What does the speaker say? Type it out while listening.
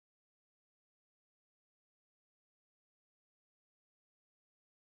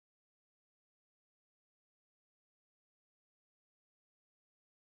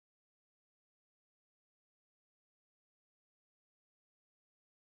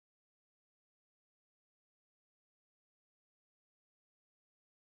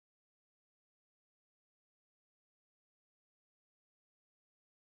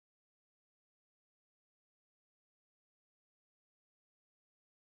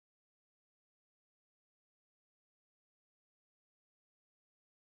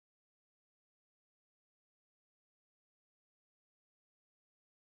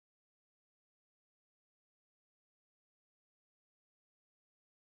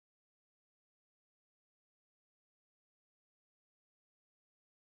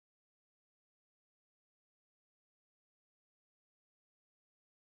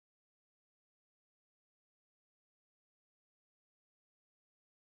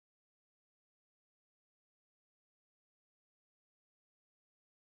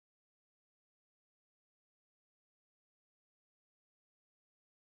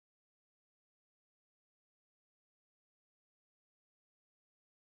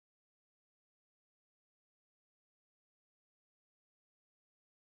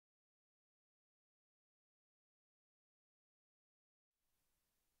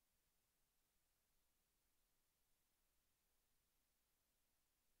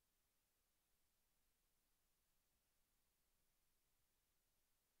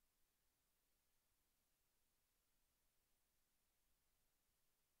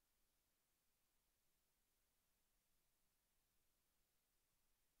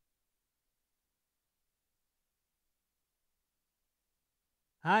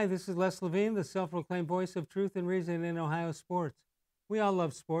Hi, this is Les Levine, the self-proclaimed voice of truth and reason in Ohio sports. We all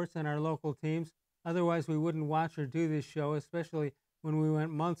love sports and our local teams. Otherwise, we wouldn't watch or do this show, especially when we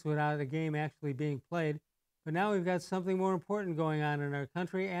went months without a game actually being played. But now we've got something more important going on in our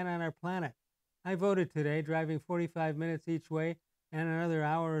country and on our planet. I voted today, driving 45 minutes each way and another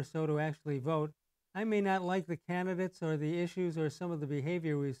hour or so to actually vote. I may not like the candidates or the issues or some of the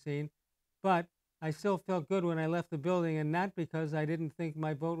behavior we've seen, but I still felt good when I left the building, and not because I didn't think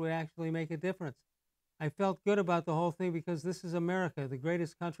my vote would actually make a difference. I felt good about the whole thing because this is America, the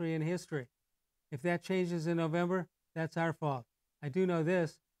greatest country in history. If that changes in November, that's our fault. I do know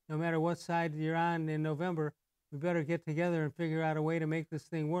this: no matter what side you're on in November, we better get together and figure out a way to make this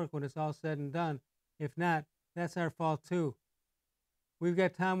thing work when it's all said and done. If not, that's our fault too. We've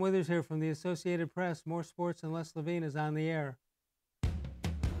got Tom Withers here from the Associated Press. More Sports and Les Levine is on the air.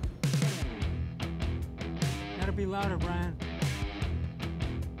 Gotta be louder, Brian.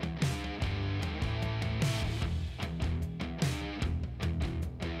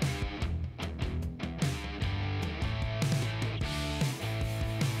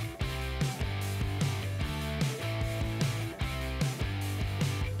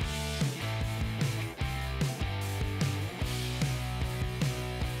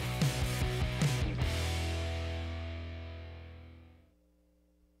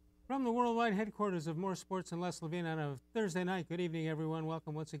 From the worldwide headquarters of More Sports and Les Levine on a Thursday night, good evening, everyone.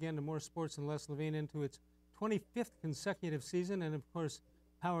 Welcome once again to More Sports and Les Levine into its 25th consecutive season, and of course,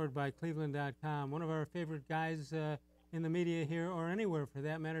 powered by cleveland.com. One of our favorite guys in the media here, or anywhere for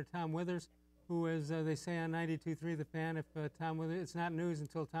that matter, Tom Withers, who, as they say on 92.3 The Fan, if Tom Withers, it's not news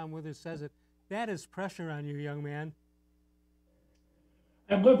until Tom Withers says it. That is pressure on you, young man.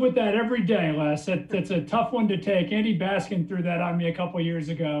 I live with that every day, Les. That's a tough one to take. Andy Baskin threw that on me a couple of years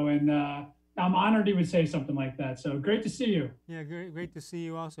ago, and I'm honored he would say something like that. So great to see you. Yeah, great to see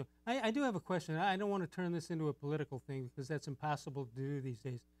you also. I do have a question. I don't want to turn this into a political thing because that's impossible to do these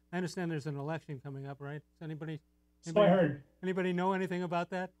days. I understand there's an election coming up, right? Does So I heard. anybody know anything about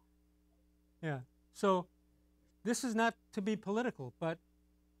that? Yeah. So this is not to be political, but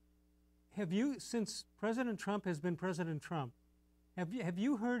have you, since President Trump has been President Trump, have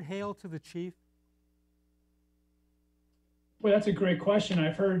you heard "Hail to the Chief"? Well, that's a great question.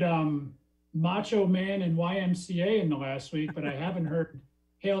 I've heard Macho Man and YMCA in the last week, but I haven't heard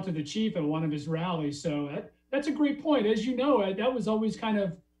 "Hail to the Chief" at one of his rallies. So that's a great point. As you know, that was always kind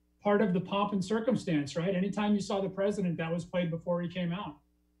of part of the pomp and circumstance, right? Anytime you saw the president, that was played before he came out.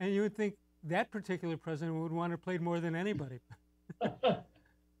 And you would think that particular president would want to play more than anybody.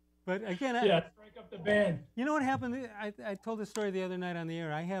 But again, Yeah, strike up the band. you know what happened? I told this story the other night on the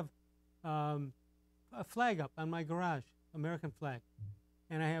air. I have a flag up on my garage, American flag,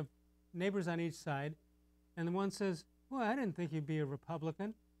 and I have neighbors on each side. And the one says, "Well, I didn't think you'd be a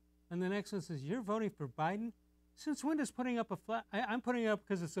Republican." And the next one says, "You're voting for Biden? Since when does putting up a flag?" I'm putting it up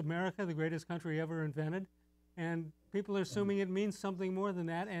because it's America, the greatest country ever invented. And people are assuming it means something more than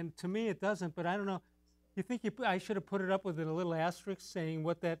that. And to me, it doesn't. But I don't know. You think I should have put it up with a little asterisk saying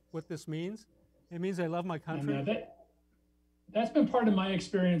what this means? It means I love my And country. that's been part of my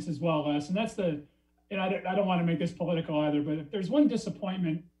experience as well, Les. And that's I don't want to make this political either, but if there's one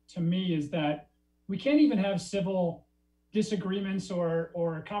disappointment to me is that we can't even have civil disagreements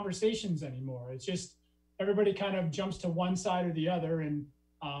or conversations anymore. It's just everybody kind of jumps to one side or the other, and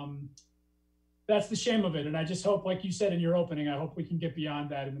um, that's the shame of it. And I just hope, like you said in your opening, I hope we can get beyond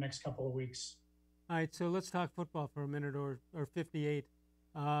that in the next couple of weeks. All right, so let's talk football for a minute, or 58.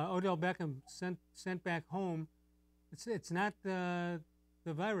 Odell Beckham sent back home. It's not the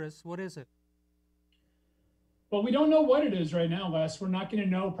virus. What is it? Well, we don't know what it is right now, Les. We're not going to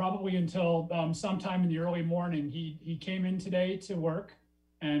know probably until sometime in the early morning. He came in today to work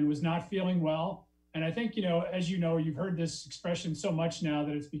and was not feeling well. And I think, as you know, you've heard this expression so much now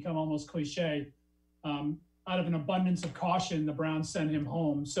that it's become almost cliche. Out of an abundance of caution, the Browns sent him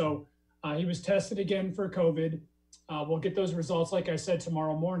home. So he was tested again for COVID. We'll get those results, like I said,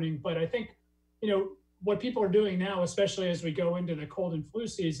 tomorrow morning. But I think, what people are doing now, especially as we go into the cold and flu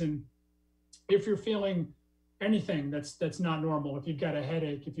season, if you're feeling anything that's not normal, if you've got a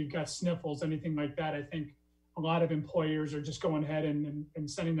headache, if you've got sniffles, anything like that, I think a lot of employers are just going ahead and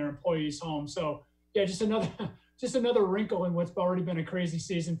sending their employees home. So yeah, just another just another wrinkle in what's already been a crazy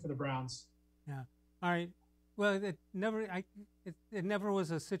season for the Browns. Yeah. All right. Well, it never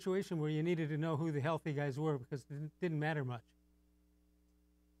was a situation where you needed to know who the healthy guys were because it didn't matter much.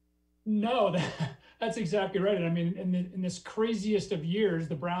 No, that's exactly right. And I mean, in this craziest of years,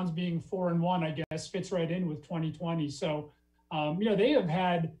 the Browns being 4-1, I guess, fits right in with 2020. So, they have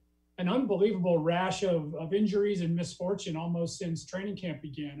had an unbelievable rash of injuries and misfortune almost since training camp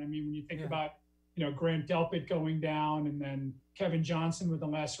began. I mean, when you think Yeah. about, Grant Delpit going down, and then Kevin Johnson with a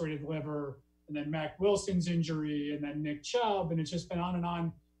lacerated liver, and then Mac Wilson's injury, and then Nick Chubb, and it's just been on and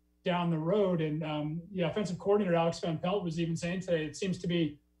on down the road. And offensive coordinator Alex Van Pelt was even saying today, it seems to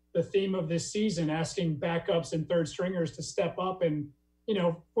be the theme of this season, asking backups and third stringers to step up. And,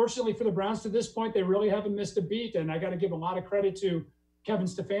 fortunately for the Browns to this point, they really haven't missed a beat. And I got to give a lot of credit to Kevin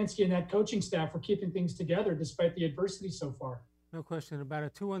Stefanski and that coaching staff for keeping things together despite the adversity so far. No question about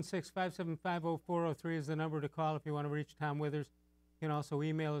it. 216-575-0403 is the number to call if you want to reach Tom Withers. You can also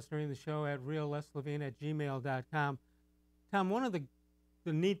email us during the show at reallesslevine@gmail.com. Tom, one of the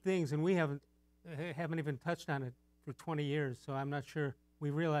neat things, and we haven't even touched on it for 20 years, so I'm not sure we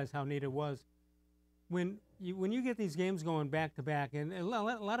realize how neat it was. When you get these games going back to back, and a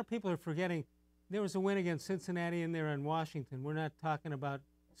lot of people are forgetting there was a win against Cincinnati in there in Washington. We're not talking about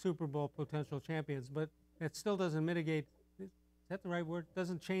Super Bowl potential champions, but that still doesn't mitigate. Is that the right word?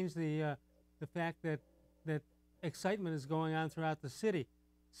 Doesn't change the fact that excitement is going on throughout the city.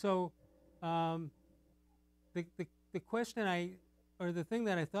 So the question the thing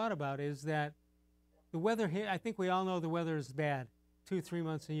that I thought about is that the weather here, I think we all know the weather is bad 2-3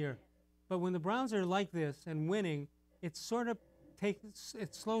 months a year. But when the Browns are like this and winning, it sort of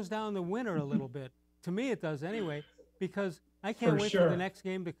it slows down the winter a little bit. To me, it does anyway, because I can't wait for the next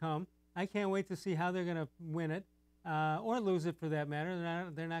game to come. I can't wait to see how they're going to win it or lose it for that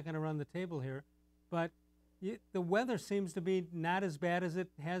matter. They're not going to run the table here. But the weather seems to be not as bad as it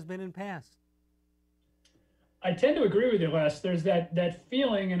has been in past. I tend to agree with you, Les. There's that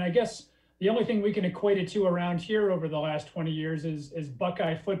feeling, and I guess the only thing we can equate it to around here over the last 20 years is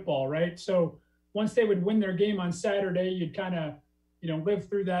Buckeye football, right? So once they would win their game on Saturday, you'd kind of, live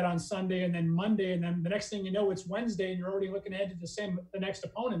through that on Sunday and then Monday, and then the next thing you know, it's Wednesday, and you're already looking ahead to the next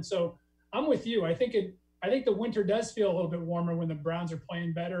opponent. So I'm with you. I think the winter does feel a little bit warmer when the Browns are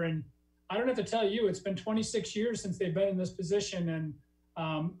playing better. And I don't have to tell you, it's been 26 years since they've been in this position, and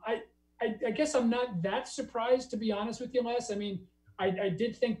I guess I'm not that surprised, to be honest with you, Les. I mean, I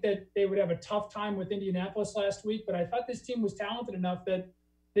did think that they would have a tough time with Indianapolis last week, but I thought this team was talented enough that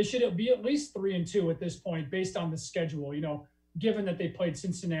they should be at least 3-2 at this point based on the schedule, given that they played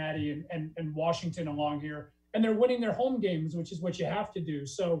Cincinnati and Washington along here, and they're winning their home games, which is what you have to do.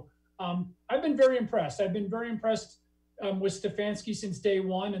 So I've been very impressed. I've been very impressed with Stefanski since day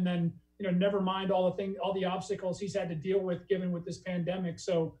one, and then, never mind all the obstacles he's had to deal with given with this pandemic.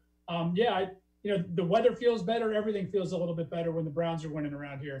 So the weather feels better. Everything feels a little bit better when the Browns are winning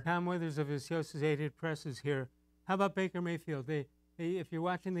around here. Tom Withers of Associated Press is here. How about Baker Mayfield? If you're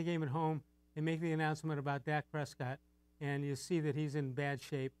watching the game at home, they make the announcement about Dak Prescott, and you see that he's in bad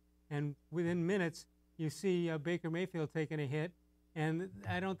shape. And within minutes, you see Baker Mayfield taking a hit. And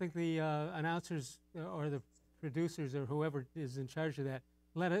I don't think the announcers or the producers or whoever is in charge of that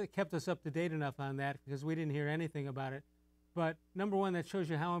kept us up to date enough on that, because we didn't hear anything about it. But number one, that shows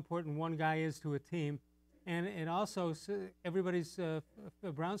you how important one guy is to a team. And it also, everybody's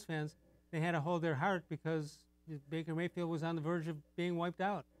Browns fans, they had to hold their heart because Baker Mayfield was on the verge of being wiped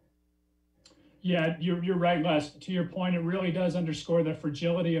out. Yeah, you're right, Les. To your point, it really does underscore the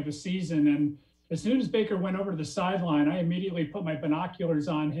fragility of a season. And as soon as Baker went over to the sideline, I immediately put my binoculars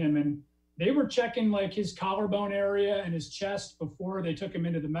on him, and they were checking like his collarbone area and his chest before they took him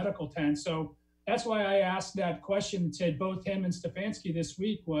into the medical tent. So that's why I asked that question to both him and Stefanski this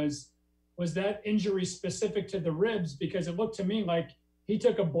week, was that injury specific to the ribs? Because it looked to me like he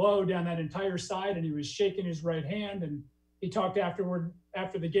took a blow down that entire side and he was shaking his right hand. And he talked after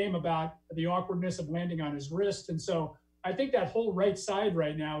the game about the awkwardness of landing on his wrist. And so I think that whole right side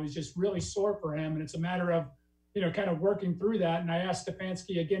right now is just really sore for him. And it's a matter of, kind of working through that. And I asked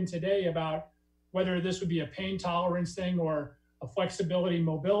Stefanski again today about whether this would be a pain tolerance thing or a flexibility,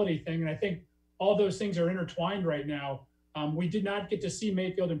 mobility thing. And I think all those things are intertwined right now. We did not get to see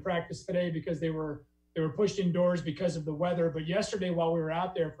Mayfield in practice today because they were pushed indoors because of the weather. But yesterday, while we were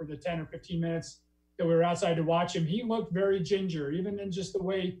out there for the 10 or 15 minutes that we were outside to watch him, he looked very ginger, even in just the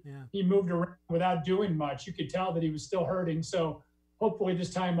way he moved around without doing much. You could tell that he was still hurting. So hopefully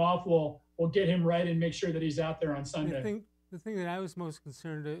this time off will get him right and make sure that he's out there on Sunday. The thing that I was most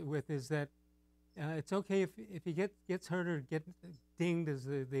concerned with is that it's okay if he gets hurt or get dinged as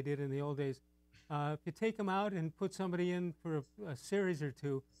they did in the old days. If you take him out and put somebody in for a series or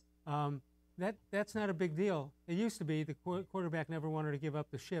two, that's not a big deal. It used to be. The quarterback never wanted to give up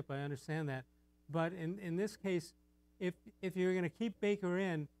the ship. I understand that. But in this case, if you're going to keep Baker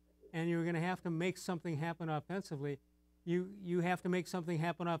in and you're going to have to make something happen offensively, you have to make something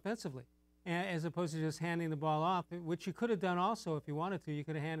happen offensively. as opposed to just handing the ball off, which you could have done also if you wanted to. You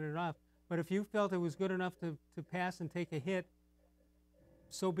could have handed it off. But if you felt it was good enough to pass and take a hit,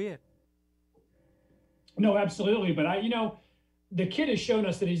 so be it. No, absolutely. But the kid has shown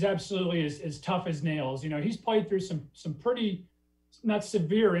us that he's absolutely as tough as nails. He's played through some pretty not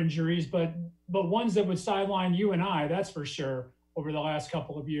severe injuries, but ones that would sideline you and I, that's for sure, over the last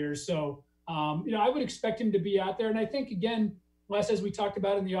couple of years. So, I would expect him to be out there. And I think, again, Les, as we talked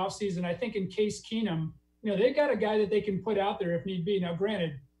about in the offseason, I think in Case Keenum, they got a guy that they can put out there if need be. Now,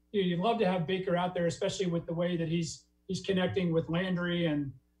 granted, you'd love to have Baker out there, especially with the way that he's connecting with Landry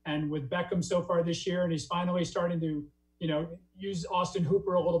and with Beckham so far this year. And he's finally starting to, use Austin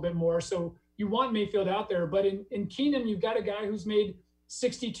Hooper a little bit more. So you want Mayfield out there. But in Keenum, you've got a guy who's made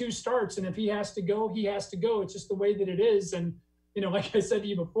 62 starts. And if he has to go, he has to go. It's just the way that it is. And, like I said to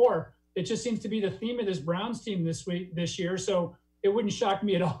you before, it just seems to be the theme of this Browns team this year. So it wouldn't shock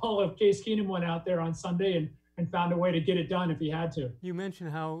me at all if Case Keenum went out there on Sunday and found a way to get it done if he had to. You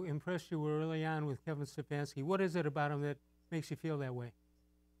mentioned how impressed you were early on with Kevin Stefanski. What is it about him that makes you feel that way?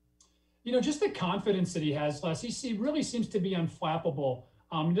 Just the confidence that he has, Les. He really seems to be unflappable.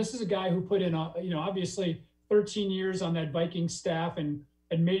 This is a guy who put in, obviously 13 years on that Vikings staff and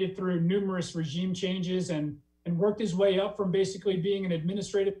made it through numerous regime changes and worked his way up from basically being an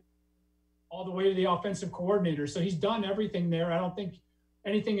administrative all the way to the offensive coordinator. So he's done everything there. I don't think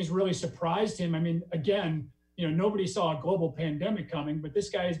anything has really surprised him. I mean, again, nobody saw a global pandemic coming, but this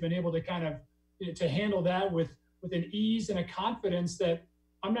guy has been able to kind of to handle that with an ease and a confidence that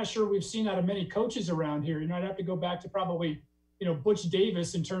I'm not sure we've seen out of many coaches around here. I'd have to go back to probably, Butch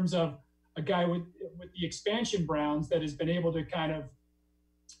Davis in terms of a guy with the expansion Browns that has been able to kind of,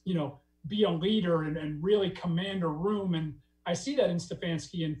 be a leader and really command a room. And I see that in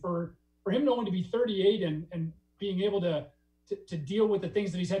Stefanski. And for him to only to be 38 and being able to deal with the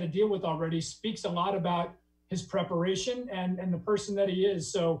things that he's had to deal with already speaks a lot about his preparation and the person that he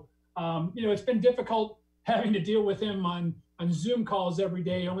is. So, it's been difficult having to deal with him on Zoom calls every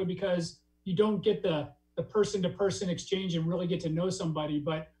day, only because you don't get the person-to-person exchange and really get to know somebody.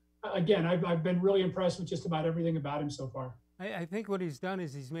 But again, I've been really impressed with just about everything about him so far. I think what he's done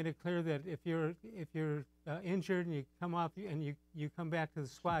is he's made it clear that if you're injured and you come off and you come back to the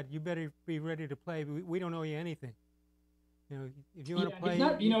squad, you better be ready to play. We don't owe you anything. If you want to play,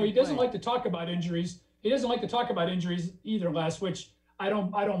 he doesn't like to talk about injuries. He doesn't like to talk about injuries either, Les, which I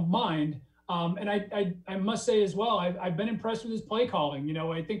don't mind. And I must say as well, I've been impressed with his play calling.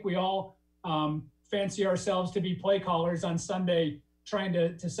 I think we all fancy ourselves to be play callers on Sunday, trying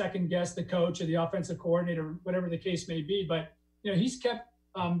to second guess the coach or the offensive coordinator, whatever the case may be. But, he's kept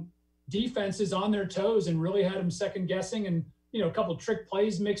defenses on their toes and really had them second guessing and, a couple of trick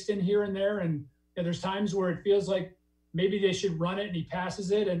plays mixed in here and there. And there's times where it feels like maybe they should run it and he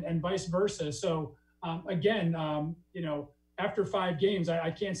passes it and vice versa. So again, after 5 games,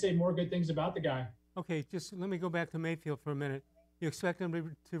 I can't say more good things about the guy. Okay, just let me go back to Mayfield for a minute. You expect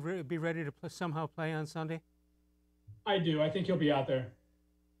him to be ready to somehow play on Sunday? I do. I think he'll be out there.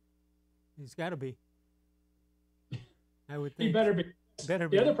 He's got to be. I would think. He better be. Better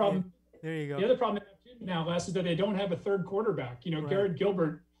be. The other problem. There you go. The other problem now, Les, is that they don't have a third quarterback. Right. Garrett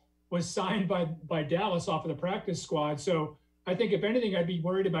Gilbert was signed by Dallas off of the practice squad. So I think if anything, I'd be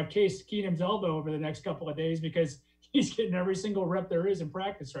worried about Case Keenum's elbow over the next couple of days because he's getting every single rep there is in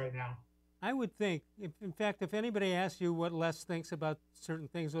practice right now. I would think, in fact, if anybody asks you what Les thinks about certain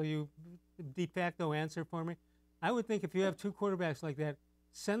things, will you de facto answer for me? I would think if you have 2 quarterbacks like that,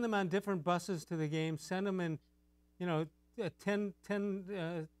 send them on different buses to the game. Send them in, 10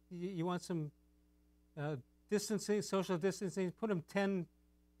 you want some distancing, social distancing. Put them 10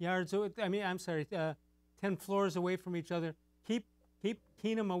 yards. 10 floors away from each other. Keep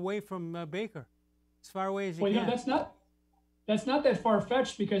Keenum away from Baker, as far away as you can. That's not that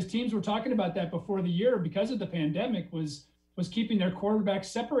far-fetched because teams were talking about that before the year because of the pandemic was keeping their quarterbacks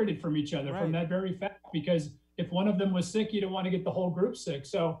separated from each other from that very fact, because if one of them was sick, you don't want to get the whole group sick.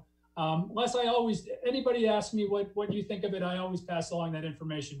 So, Les, anybody asks me what you think of it, I always pass along that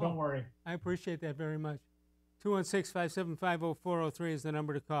information. Don't worry. I appreciate that very much. 216-575-0403 is the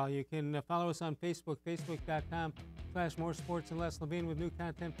number to call. You can follow us on Facebook, facebook.com/More Sports and Les Levine, with new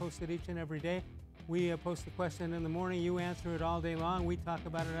content posted each and every day. We post a question in the morning. You answer it all day long. We talk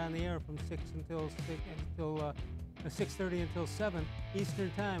about it on the air from 6:30 until 7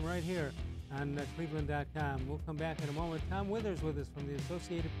 Eastern Time right here on cleveland.com. We'll come back in a moment. Tom Withers with us from the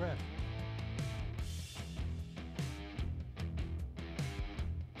Associated Press.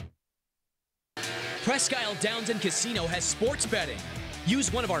 Presque Isle Downs and Casino has sports betting.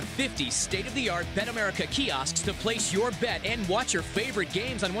 Use one of our 50 state-of-the-art Bet America kiosks to place your bet and watch your favorite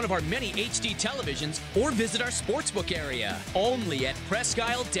games on one of our many HD televisions or visit our sportsbook area. Only at Presque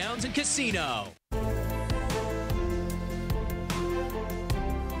Isle Downs and Casino.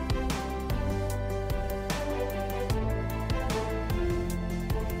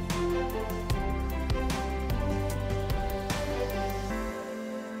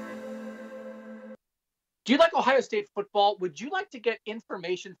 Do you like Ohio State football? Would you like to get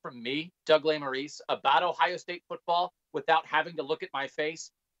information from me, Doug Lesmerises, about Ohio State football without having to look at my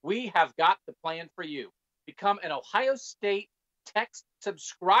face? We have got the plan for you. Become an Ohio State text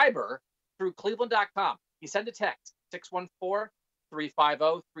subscriber through cleveland.com. You send a text,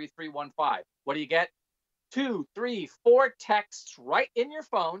 614-350-3315. What do you get? 2, 3, 4 texts right in your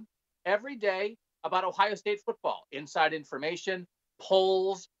phone every day about Ohio State football. Inside information,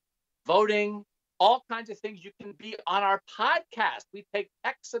 polls, voting, all kinds of things. You can be on our podcast. We take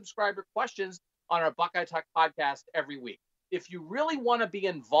text subscriber questions on our Buckeye Talk podcast every week. If you really want to be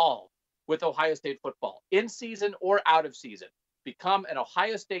involved with Ohio State football, in season or out of season, become an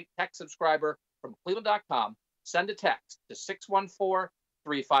Ohio State text subscriber from cleveland.com. Send a text to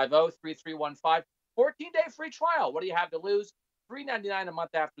 614-350-3315. 14-day free trial. What do you have to lose? $3.99 a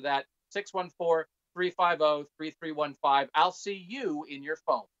month after that. 614-350-3315. I'll see you in your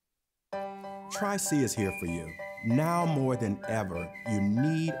phone. Tri-C is here for you. Now more than ever, you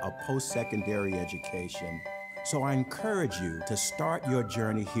need a post-secondary education. So I encourage you to start your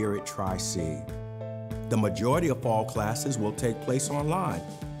journey here at Tri-C. The majority of fall classes will take place online,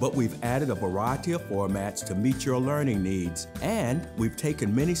 but we've added a variety of formats to meet your learning needs, and we've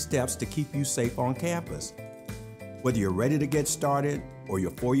taken many steps to keep you safe on campus. Whether you're ready to get started or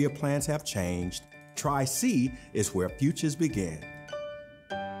your four-year plans have changed, Tri-C is where futures begin.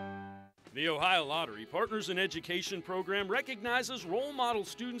 The Ohio Lottery Partners in Education program recognizes role model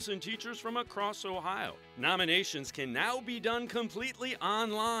students and teachers from across Ohio. Nominations can now be done completely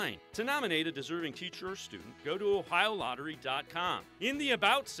online. To nominate a deserving teacher or student, go to ohiolottery.com. In the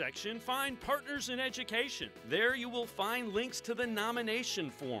About section, find Partners in Education. There you will find links to the nomination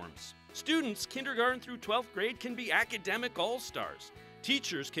forms. Students kindergarten through 12th grade can be academic all-stars.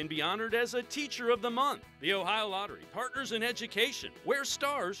 Teachers can be honored as a Teacher of the Month. The Ohio Lottery Partners in Education, where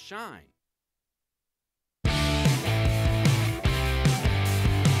stars shine.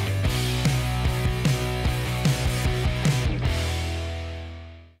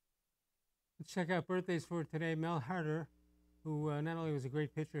 Let's check out birthdays for today. Mel Harder, who not only was a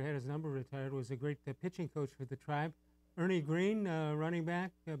great pitcher, had his number retired, was a great pitching coach for the Tribe. Ernie Green, running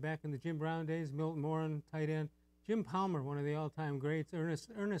back, back in the Jim Brown days. Milton Moran, tight end. Jim Palmer, one of the all-time greats.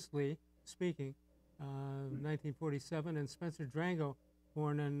 Earnestly speaking, 1947. And Spencer Drango,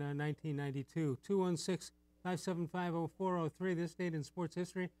 born in 1992. 216-575-0403, this date in sports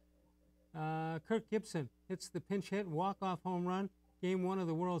history. Kirk Gibson hits the pinch hit walk-off home run, Game 1 of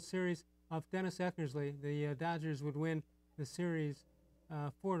the World Series off Dennis Eckersley. The Dodgers would win the series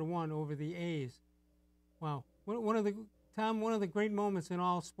 4-1 over the A's. Wow. One of the great moments in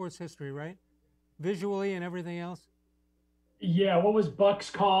all sports history, right? Visually and everything else. Yeah, what was Buck's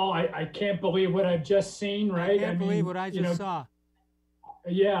call? I can't believe what I've just seen, right? I can't believe what I just saw.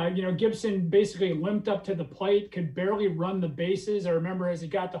 Yeah, Gibson basically limped up to the plate, could barely run the bases. I remember as he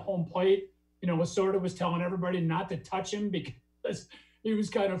got to home plate, Lasorda was telling everybody not to touch him because he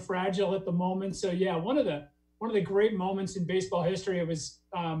was kind of fragile at the moment. So yeah, one of the great moments in baseball history. It was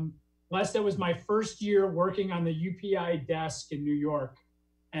Les, that was my first year working on the UPI desk in New York.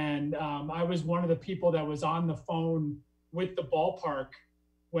 And I was one of the people that was on the phone with the ballpark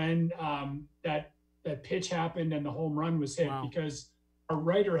when that pitch happened and the home run was hit. Wow. Because a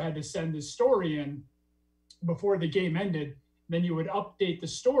writer had to send the story in before the game ended. Then you would update the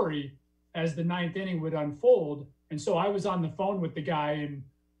story as the ninth inning would unfold. And so I was on the phone with the guy, and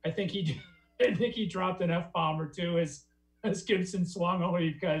I think he dropped an F-bomb or two as Gibson swung, only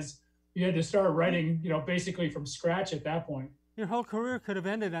because you had to start writing, basically from scratch at that point. Your whole career could have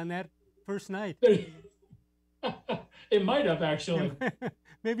ended on that first night. It might have, actually.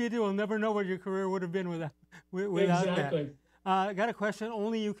 Maybe you do. We'll never know what your career would have been without exactly. that. I got a question.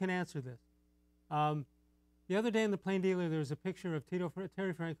 Only you can answer this. The other day in the Plain Dealer, there was a picture of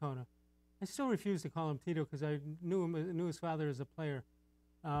Terry Francona. I still refuse to call him Tito because I knew his father as a player.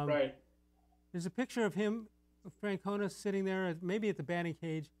 Right. There's a picture of him, Francona, sitting there, maybe at the batting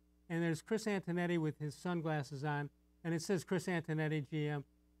cage, and there's Chris Antonetti with his sunglasses on, and it says Chris Antonetti, GM.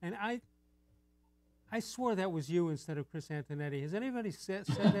 And I swore that was you instead of Chris Antonetti. Has anybody said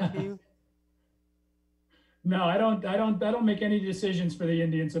that to you? No, I don't make any decisions for the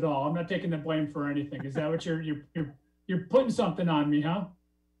Indians at all. I'm not taking the blame for anything. Is that what you're you're putting something on me, huh?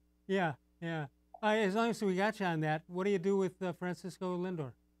 Yeah, yeah. As long as we got you on that, what do you do with Francisco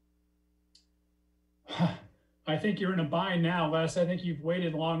Lindor? I think you're in a bind now, Les. I think you've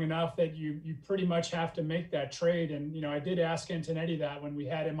waited long enough that you pretty much have to make that trade. And I did ask Antonetti that when we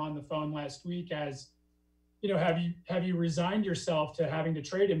had him on the phone last week, as have you resigned yourself to having to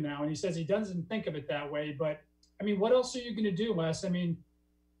trade him now? And he says he doesn't think of it that way. But I mean, what else are you going to do, Les? I mean,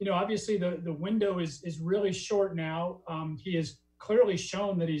 obviously the window is really short now. He has clearly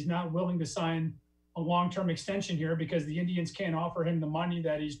shown that he's not willing to sign a long-term extension here because the Indians can't offer him the money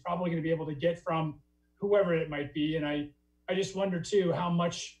that he's probably going to be able to get from whoever it might be. And I just wonder too how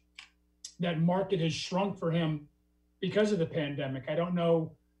much that market has shrunk for him because of the pandemic. I don't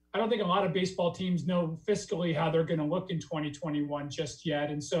know. I don't think a lot of baseball teams know fiscally how they're going to look in 2021 just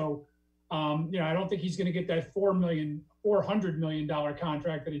yet. And so, I don't think he's going to get that $400 million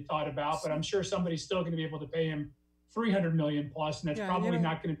contract that he thought about, but I'm sure somebody's still going to be able to pay him $300 million plus, and that's probably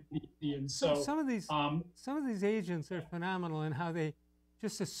not going to be the Indians. So some of these agents are phenomenal in how they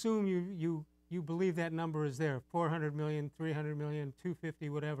just assume you believe that number is there, 400 million, 300 million, 250,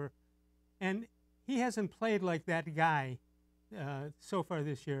 whatever. And he hasn't played like that guy so far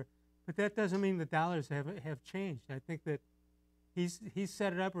this year, but that doesn't mean the dollars have changed. I think that he's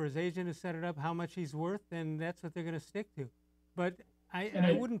set it up, or his agent has set it up, how much he's worth, and that's what they're going to stick to. But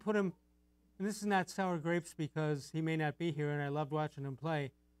I wouldn't put him, and this is not sour grapes because he may not be here, and I loved watching him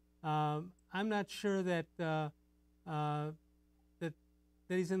play. I'm not sure that that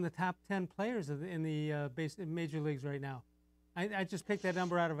he's in the top 10 players in the major leagues right now. I just picked that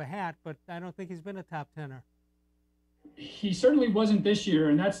number out of a hat, but I don't think he's been a top 10er. He certainly wasn't this year,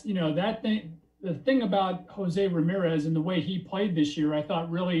 and that's that thing. The thing about Jose Ramirez and the way he played this year, I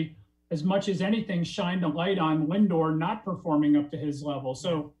thought really, as much as anything, shined a light on Lindor not performing up to his level.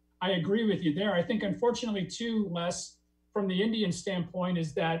 So I agree with you there. I think, unfortunately, too, Les, from the Indian standpoint,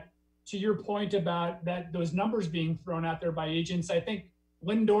 is that, to your point about that those numbers being thrown out there by agents, I think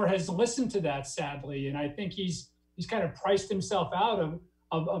Lindor has listened to that, sadly, and I think he's kind of priced himself out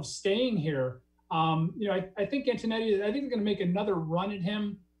of staying here. I think Antonetti, I think they're going to make another run at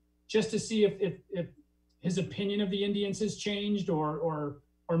him just to see if his opinion of the Indians has changed, or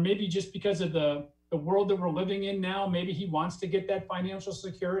maybe just because of the world that we're living in now, maybe he wants to get that financial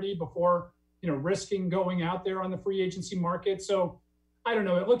security before, risking going out there on the free agency market. So I don't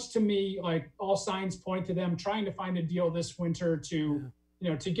know. It looks to me like all signs point to them trying to find a deal this winter to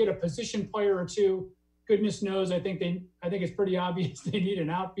get a position player or two. Goodness knows, I think it's pretty obvious they need an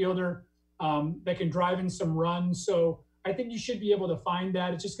outfielder that can drive in some runs. So I think you should be able to find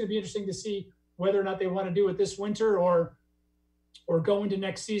that. It's just going to be interesting to see whether or not they want to do it this winter or go into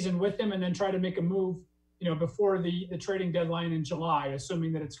next season with him and then try to make a move, before the trading deadline in July,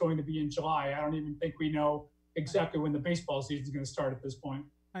 assuming that it's going to be in July. I don't even think we know exactly when the baseball season is going to start at this point.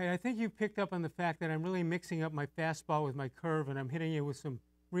 I think you picked up on the fact that I'm really mixing up my fastball with my curve, and I'm hitting you with some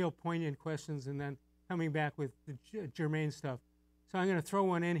real poignant questions and then coming back with the germane stuff. So I'm going to throw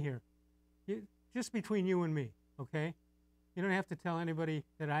one in here. Just between you and me, okay? You don't have to tell anybody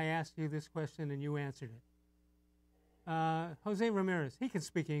that I asked you this question and you answered it. Jose Ramirez, he can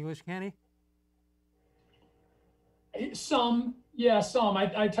speak English, can he? Some.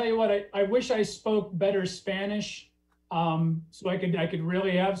 I tell you what, I wish I spoke better Spanish, so I could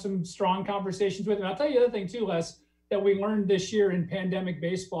really have some strong conversations with him. I'll tell you the other thing too, Les, that we learned this year in pandemic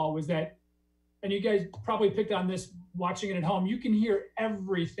baseball was that, and you guys probably picked on this watching it at home, you can hear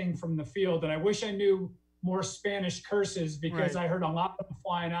everything from the field. And I wish I knew more Spanish curses because I heard a lot of them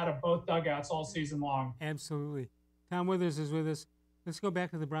flying out of both dugouts all season long. Absolutely. Tom Withers is with us. Let's go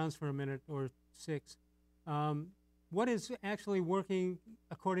back to the Browns for a minute or six. What is actually working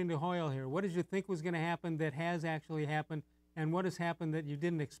according to Hoyle here? What did you think was going to happen that has actually happened, and what has happened that you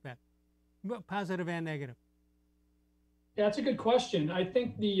didn't expect, positive and negative? Yeah, that's a good question. I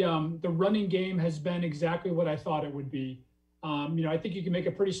think the running game has been exactly what I thought it would be. I think you can make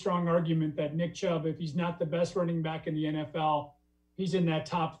a pretty strong argument that Nick Chubb, if he's not the best running back in the NFL, he's in that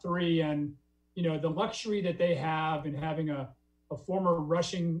top three. And the luxury that they have in having a former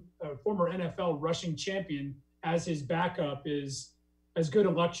NFL rushing champion as his backup is as good a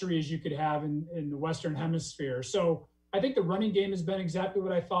luxury as you could have in the Western Hemisphere. So I think the running game has been exactly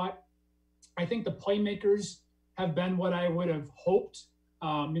what I thought. I think the playmakers have been what I would have hoped.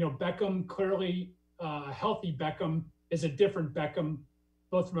 Beckham, clearly a healthy Beckham is a different Beckham,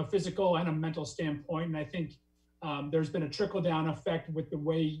 both from a physical and a mental standpoint. And I think there's been a trickle-down effect with the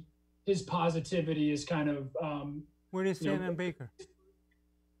way his positivity is kind of... Where do you stand on Baker?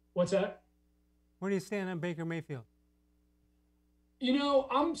 What's that? Where do you stand on Baker Mayfield?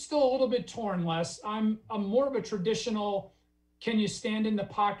 I'm still a little bit torn, Les. I'm more of a traditional, can you stand in the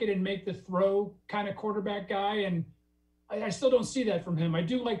pocket and make the throw kind of quarterback guy, and I still don't see that from him. I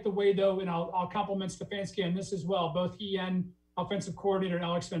do like the way, though, and I'll compliment Stefanski on this as well. Both he and offensive coordinator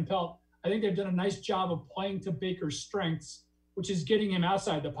Alex Van Pelt, I think they've done a nice job of playing to Baker's strengths, which is getting him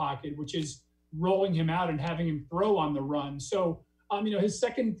outside the pocket, which is rolling him out and having him throw on the run. So, his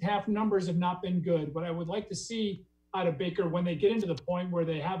second half numbers have not been good. What I would like to see out of Baker when they get into the point where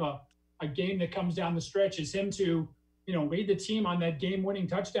they have a game that comes down the stretch is him to, lead the team on that game-winning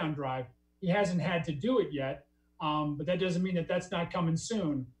touchdown drive. He hasn't had to do it yet, but that doesn't mean that that's not coming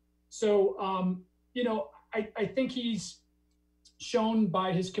soon. So, I think he's shown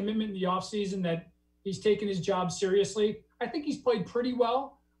by his commitment in the offseason that he's taken his job seriously. I think he's played pretty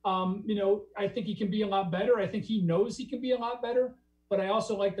well. I think he can be a lot better. I think he knows he can be a lot better, but I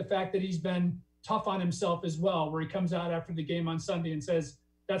also like the fact that he's been tough on himself as well, where he comes out after the game on Sunday and says,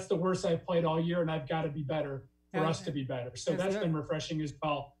 that's the worst I've played all year and I've got to be better for us to be better. So that's been refreshing as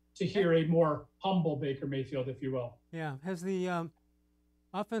well to hear a more humble Baker Mayfield, if you will. Yeah. Has the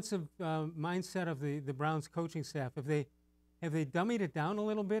offensive mindset of the Browns coaching staff, have they dummied it down a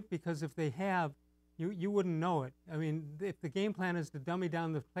little bit? Because if they have, you wouldn't know it. I mean, if the game plan is to dummy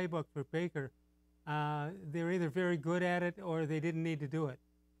down the playbook for Baker, they're either very good at it or they didn't need to do it.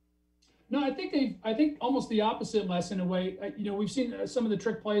 No, I think almost the opposite, Les, in a way. We've seen some of the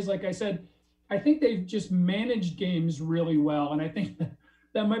trick plays, like I said. I think they've just managed games really well. And I think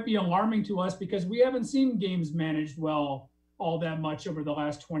that might be alarming to us because we haven't seen games managed well all that much over the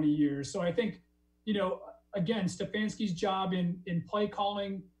last 20 years. So I think, again, Stefanski's job in play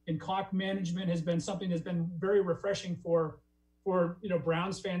calling and clock management has been something that's been very refreshing for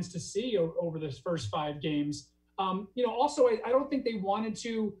Browns fans to see over the first 5 games. Also, I don't think they wanted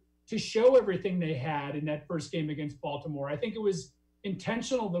to show everything they had in that first game against Baltimore. I think it was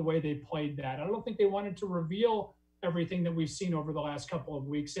intentional the way they played that. I don't think they wanted to reveal everything that we've seen over the last couple of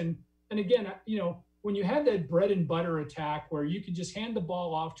weeks. And again, when you have that bread and butter attack where you can just hand the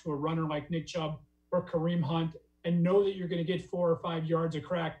ball off to a runner like Nick Chubb or Kareem Hunt and know that you're going to get 4 or 5 yards a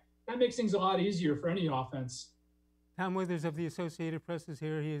crack, that makes things a lot easier for any offense. Tom Withers of the Associated Press is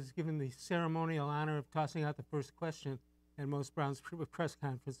here. He is given the ceremonial honor of tossing out the first question at most Browns press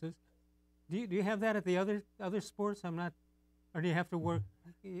conferences. Do you have that at the other sports? Or do you have to work?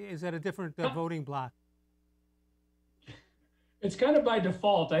 Is that a different voting block? It's kind of by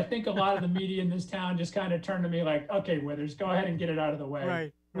default. I think a lot of the media in this town just kind of turned to me like, okay, Withers, go ahead and get it out of the way.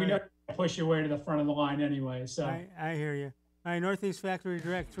 Right. We know to push your way to the front of the line anyway. So I hear you. All right, Northeast Factory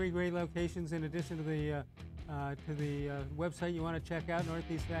Direct, 3 great locations in addition to the website you want to check out,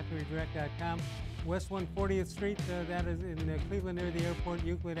 northeastfactorydirect.com. West 140th Street, that is in Cleveland near the airport,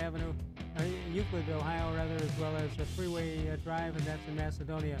 Euclid, Ohio, as well as a Freeway Drive, and that's in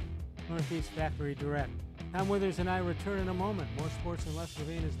Macedonia, Northeast Factory Direct. Tom Withers and I return in a moment. More sports and less.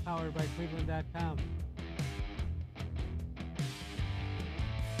 Levine is powered by cleveland.com.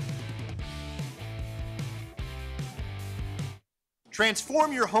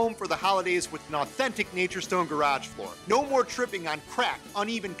 Transform your home for the holidays with an authentic Nature Stone garage floor. No more tripping on cracked,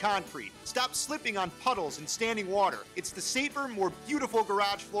 uneven concrete. Stop slipping on puddles and standing water. It's the safer, more beautiful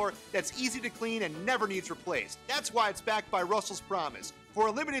garage floor that's easy to clean and never needs replaced. That's why it's backed by Russell's Promise. For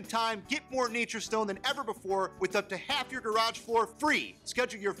a limited time, get more Nature Stone than ever before with up to half your garage floor free.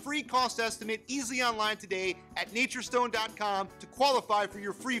 Schedule your free cost estimate easily online today at naturestone.com to qualify for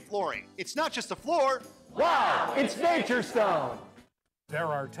your free flooring. It's not just a floor. Wow, it's Nature Stone. There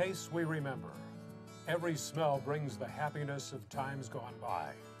are tastes we remember. Every smell brings the happiness of times gone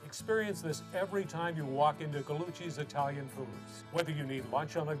by. Experience this every time you walk into Gallucci's Italian Foods. Whether you need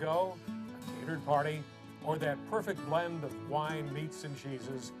lunch on the go, a catered party, or that perfect blend of wine, meats, and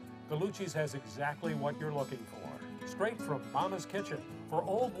cheeses, Gallucci's has exactly what you're looking for. Straight from Mama's Kitchen for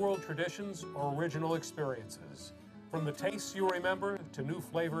old world traditions or original experiences. From the tastes you remember to new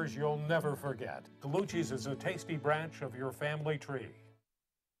flavors you'll never forget. Gallucci's is a tasty branch of your family tree.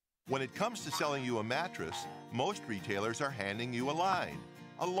 When it comes to selling you a mattress, most retailers are handing you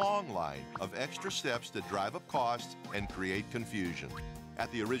a long line of extra steps that drive up costs and create confusion.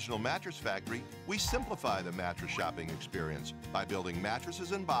 At the Original Mattress Factory, we simplify the mattress shopping experience by building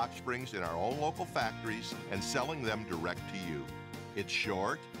mattresses and box springs in our own local factories and selling them direct to you. It's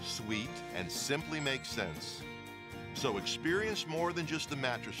short, sweet, and simply makes sense. So experience more than just a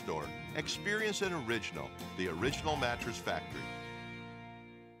mattress store. Experience an original, the Original Mattress Factory.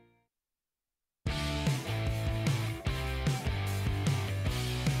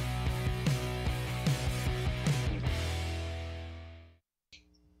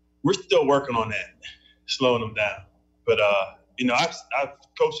 We're still working on that, slowing them down. But I've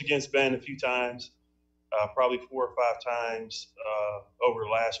coached against Ben a few times, probably 4 or 5 times over the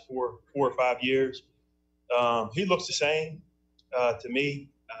last 4 or 5 years. He looks the same to me.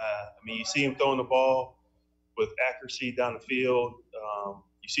 You see him throwing the ball with accuracy down the field.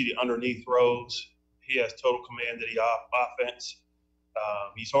 You see the underneath throws. He has total command of the offense.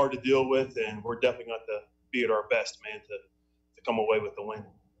 He's hard to deal with, and we're definitely going to be at our best, man, to come away with the win.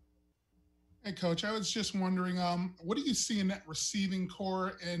 Hey, Coach, I was just wondering, what do you see in that receiving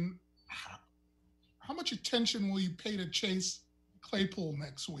core, and how much attention will you pay to Chase Claypool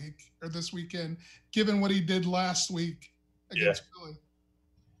next week or this weekend, given what he did last week against Philly?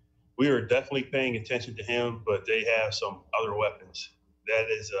 We are definitely paying attention to him, but they have some other weapons. That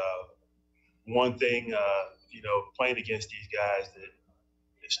is one thing, playing against these guys that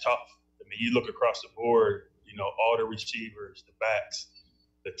is tough. You look across the board, all the receivers, the backs,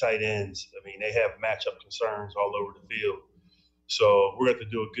 the tight ends. They have matchup concerns all over the field. So we're going to have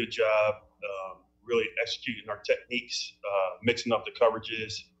to do a good job really executing our techniques, mixing up the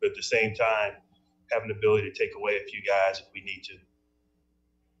coverages, but at the same time, having the ability to take away a few guys if we need to.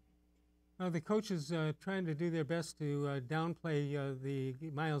 The coaches trying to do their best to downplay the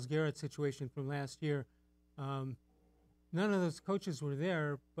Myles Garrett situation from last year. None of those coaches were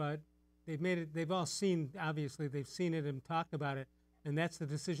there, but they've all seen, obviously, they've seen it and talked about it, and that's the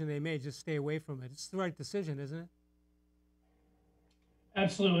decision they made, just stay away from it. It's the right decision, isn't it?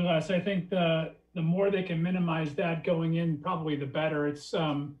 Absolutely, Les. I think the more they can minimize that going in, probably the better. It's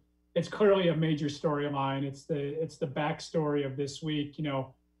clearly a major storyline. It's the backstory of this week.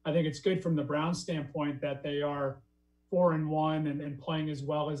 I think it's good from the Browns standpoint that they are 4-1 and playing as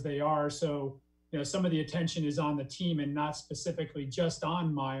well as they are. So, some of the attention is on the team and not specifically just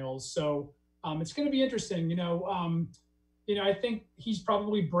on Myles. So it's going to be interesting. I think he's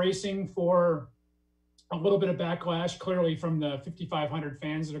probably bracing for a little bit of backlash, clearly from the 5,500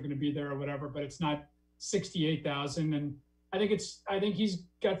 fans that are going to be there or whatever, but it's not 68,000. And I think he's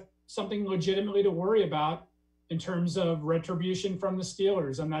got something legitimately to worry about in terms of retribution from the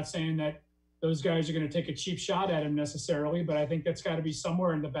Steelers. I'm not saying that those guys are going to take a cheap shot at him necessarily, but I think that's got to be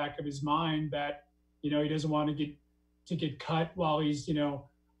somewhere in the back of his mind that, he doesn't want to get cut while he's,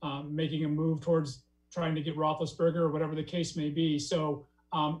 making a move towards trying to get Roethlisberger or whatever the case may be. So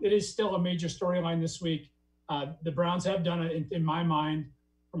it is still a major storyline this week. The Browns have done it, in my mind,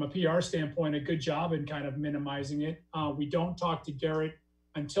 from a PR standpoint, a good job in kind of minimizing it. We don't talk to Garrett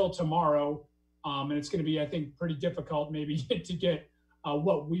until tomorrow. And it's going to be, I think, pretty difficult maybe to get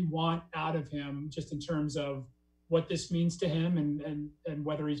what we want out of him, just in terms of what this means to him and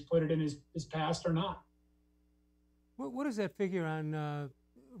whether he's put it in his past or not. What is that figure on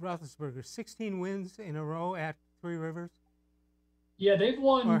Roethlisberger? 16 wins in a row at Three Rivers? Yeah, they've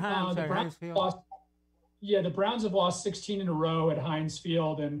won. The Browns lost. Yeah, the Browns have lost 16 in a row at Heinz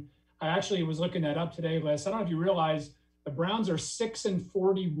Field, and I actually was looking that up today, Les. I don't know if you realize the Browns are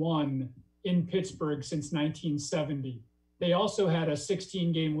 6-41 in Pittsburgh since 1970. They also had a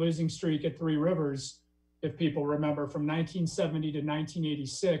 16-game losing streak at Three Rivers, if people remember, from 1970 to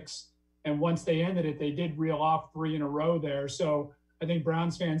 1986. And once they ended it, they did reel off 3 in a row there. So I think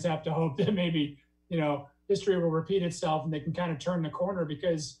Browns fans have to hope that maybe, history will repeat itself and they can kind of turn the corner,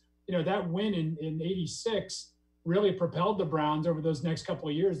 because, that win in 86 really propelled the Browns over those next couple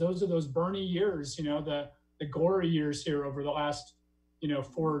of years. Those are those Bernie years, the glory years here over the last,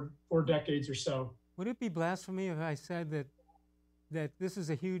 4 decades or so. Would it be blasphemy if I said that this is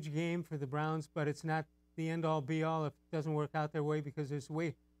a huge game for the Browns, but it's not the end-all, be-all if it doesn't work out their way, because there's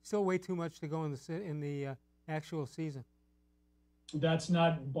still way too much to go in the actual season? That's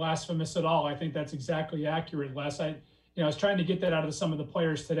not blasphemous at all. I think that's exactly accurate, Les. I was trying to get that out of some of the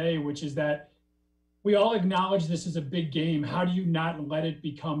players today, which is that we all acknowledge this is a big game. How do you not let it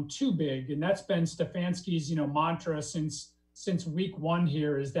become too big? And that's been Stefanski's, mantra since week 1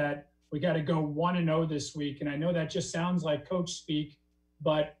 here, is that we got to go 1-0 this week. And I know that just sounds like coach speak,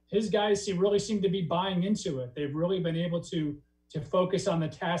 but his guys really seem to be buying into it. They've really been able to focus on the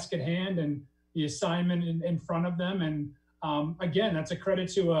task at hand and the assignment in front of them. And again, that's a credit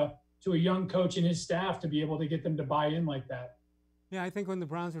to a young coach and his staff to be able to get them to buy in like that. Yeah, I think when the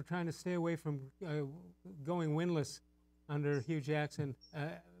Browns were trying to stay away from going winless under Hugh Jackson,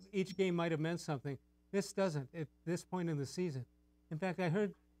 each game might have meant something. This doesn't at this point in the season. In fact, I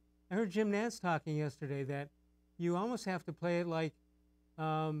heard Jim Nantz talking yesterday that you almost have to play it like,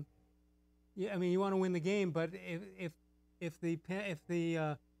 you want to win the game, but if the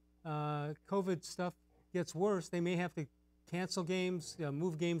COVID stuff gets worse, they may have to cancel games,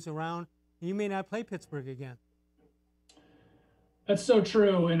 move games around. You may not play Pittsburgh again. That's so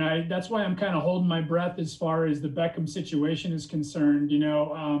true, and that's why I'm kind of holding my breath as far as the Beckham situation is concerned.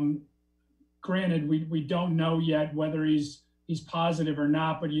 Granted, we don't know yet whether he's positive or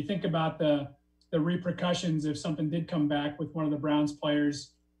not, but you think about the repercussions if something did come back with one of the Browns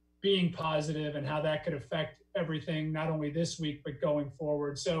players being positive and how that could affect everything, not only this week but going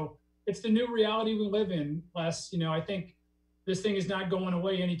forward. So it's the new reality we live in, Les. I think this thing is not going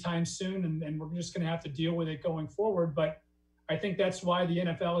away anytime soon, and we're just going to have to deal with it going forward. But I think that's why the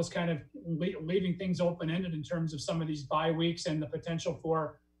NFL is kind of leaving things open-ended in terms of some of these bye weeks and the potential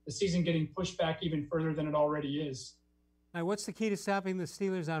for the season getting pushed back even further than it already is. Now, what's the key to stopping the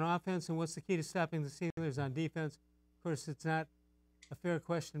Steelers on offense, and what's the key to stopping the Steelers on defense? Of course, it's not a fair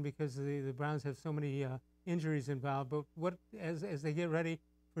question because the Browns have so many injuries involved. But what, as they get ready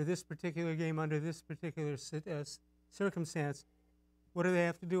for this particular game under this particular circumstance, what do they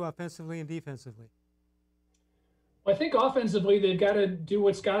have to do offensively and defensively? Well, I think offensively they've got to do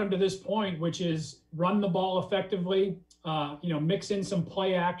what's got them to this point, which is run the ball effectively. Mix in some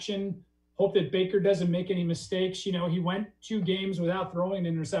play action. Hope that Baker doesn't make any mistakes. He went 2 games without throwing an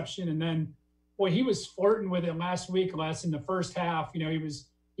interception, and then, boy, he was flirting with it last week. In the first half,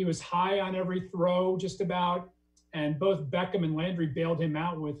 he was high on every throw, just about, and both Beckham and Landry bailed him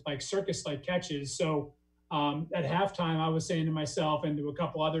out with like circus-like catches. So at halftime, I was saying to myself and to a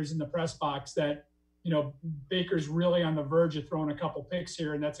couple others in the press box that, Baker's really on the verge of throwing a couple picks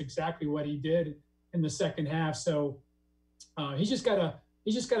here, and that's exactly what he did in the second half. So he's just got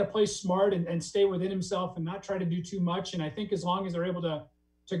to play smart and stay within himself and not try to do too much. And I think as long as they're able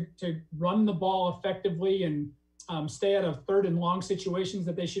to run the ball effectively and stay out of 3rd and long situations,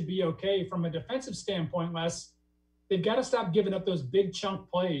 that they should be okay. From a defensive standpoint, Les, they've got to stop giving up those big chunk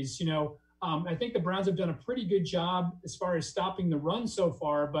plays. I think the Browns have done a pretty good job as far as stopping the run so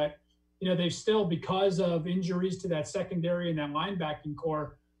far, but they've still, because of injuries to that secondary and that linebacking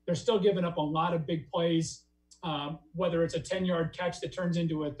core, they're still giving up a lot of big plays, whether it's a 10-yard catch that turns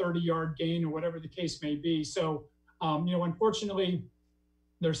into a 30-yard gain or whatever the case may be. So, unfortunately,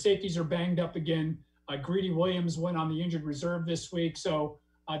 their safeties are banged up again. Greedy Williams went on the injured reserve this week. So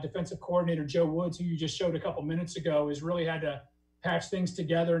defensive coordinator Joe Woods, who you just showed a couple minutes ago, has really had to patch things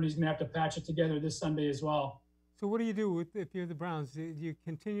together, and he's going to have to patch it together this Sunday as well. So what do you do if you're the Browns? Do you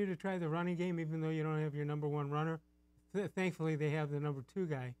continue to try the running game even though you don't have your number 1 runner? Thankfully, they have the number 2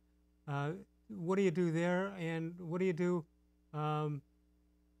 guy. What do you do there, and what do you do?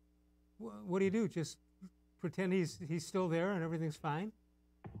 What do you do? Just pretend he's still there and everything's fine?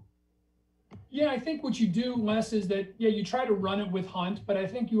 Yeah, I think what you do, Les, is that you try to run it with Hunt, but I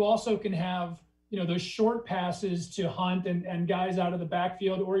think you also can have those short passes to Hunt and guys out of the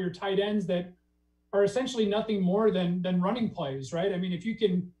backfield, or your tight ends that are essentially nothing more than running plays, right? I mean, if you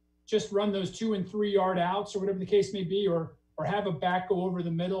can just run those 2 and 3 yard outs or whatever the case may be, or have a back go over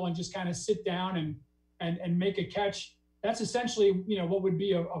the middle and just kind of sit down and make a catch, that's essentially, what would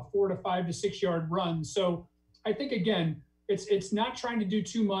be a 4 to 5 to 6 yard run. So I think, again, it's not trying to do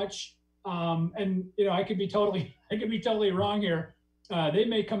too much. I could be totally wrong here. They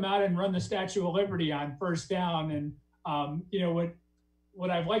may come out and run the Statue of Liberty on first down. And, what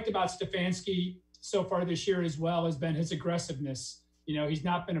I've liked about Stefanski so far this year as well has been his aggressiveness. He's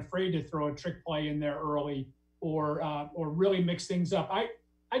not been afraid to throw a trick play in there early or really mix things up.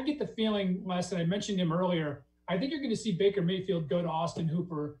 I get the feeling, Les, and I mentioned him earlier, I think you're going to see Baker Mayfield go to Austin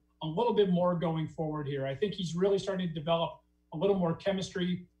Hooper a little bit more going forward here. I think he's really starting to develop a little more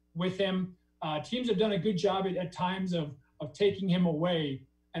chemistry with him. Teams have done a good job at times of taking him away.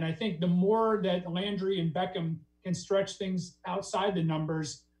 And I think the more that Landry and Beckham can stretch things outside the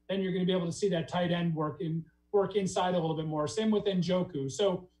numbers, then you're going to be able to see that tight end work inside a little bit more. Same with Njoku.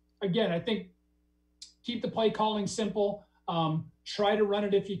 So again, I think keep the play calling simple. Try to run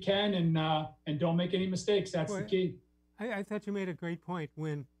it if you can, and don't make any mistakes. That's the key. I thought you made a great point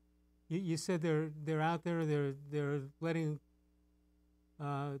when you said they're out there, they're letting.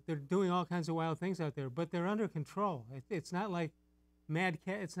 They're doing all kinds of wild things out there, but they're under control. It's not like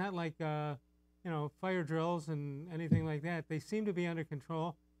it's not like fire drills and anything like that. They seem to be under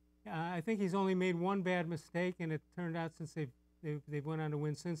control. I think he's only made one bad mistake, and it turned out since they've went on to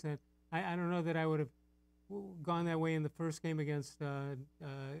win since then. I don't know that I would have gone that way in the first game against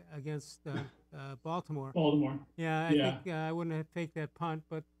Baltimore. Yeah, I think I wouldn't have faked that punt,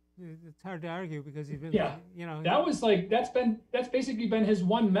 but it's hard to argue because he's been, that was like that's basically been his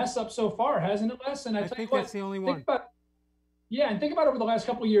one mess up so far, hasn't it, Les? And I think that's the only one. And think about over the last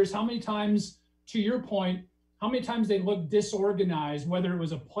couple of years, how many times, to your point, how many times they looked disorganized, whether it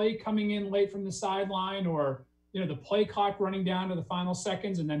was a play coming in late from the sideline or the play clock running down to the final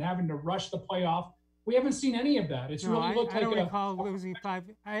seconds and then having to rush the play off. We haven't seen any of that. It's No, really looked I like don't a recall losing five.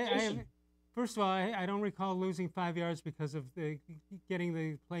 competition. First of all, I don't recall losing 5 yards because of getting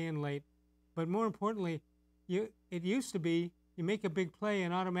the play in late. But more importantly, it used to be you make a big play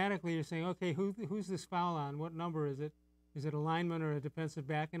and automatically you're saying, okay, who's this foul on? What number is it? Is it a lineman or a defensive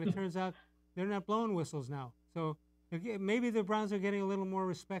back? And it turns out they're not blowing whistles now. So maybe the Browns are getting a little more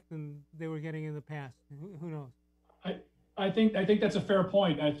respect than they were getting in the past. Who knows? I think that's a fair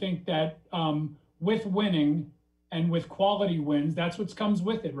point. I think that with winning and with quality wins, that's what comes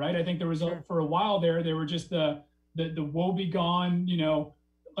with it, right? I think there was for a while there, they were just the woe-begone,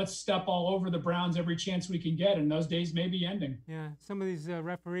 let's step all over the Browns every chance we can get, and those days may be ending. Yeah, some of these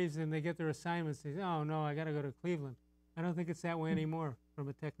referees, and they get their assignments, they say, oh, no, I got to go to Cleveland. I don't think it's that way anymore from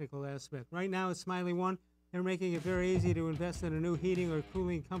a technical aspect. Right now at Smiley One, they're making it very easy to invest in a new heating or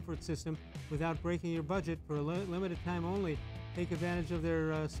cooling comfort system without breaking your budget for a limited time only. Take advantage of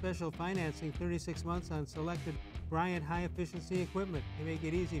their special financing, 36 months on selected Bryant high-efficiency equipment. They make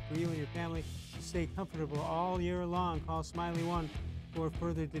it easy for you and your family to stay comfortable all year long. Call Smiley One for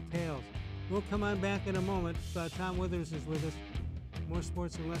further details. We'll come on back in a moment. Tom Withers is with us. More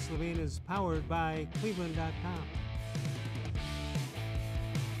Sports and Les Levine is powered by cleveland.com.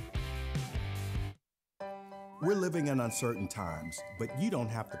 We're living in uncertain times, but you don't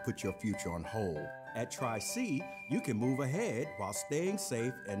have to put your future on hold. At Tri-C, you can move ahead while staying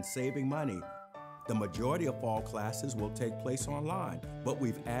safe and saving money. The majority of fall classes will take place online, but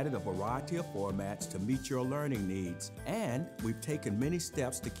we've added a variety of formats to meet your learning needs, and we've taken many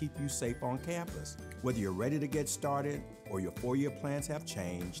steps to keep you safe on campus. Whether you're ready to get started or your four-year plans have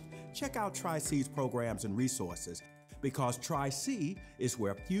changed, check out Tri-C's programs and resources, because Tri-C is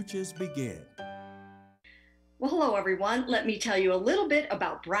where futures begin. Well, hello, everyone. Let me tell you a little bit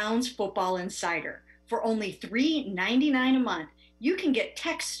about Browns Football Insider. For only $3.99 a month, you can get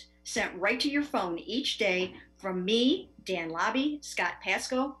text sent right to your phone each day from me, Dan Lobby, Scott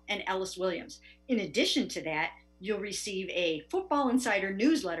Pasco, and Ellis Williams. In addition to that, you'll receive a Football Insider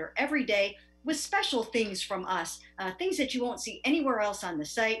newsletter every day with special things from us, things that you won't see anywhere else on the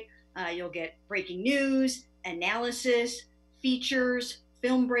site. You'll get breaking news, analysis, features,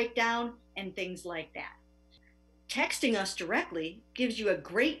 film breakdown, and things like that. Texting us directly gives you a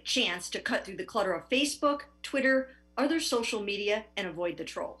great chance to cut through the clutter of Facebook, Twitter, other social media, and avoid the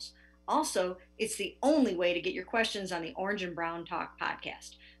trolls. Also, it's the only way to get your questions on the Orange and Brown Talk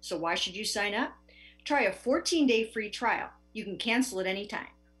podcast. So why should you sign up? Try a 14-day free trial. You can cancel at any time.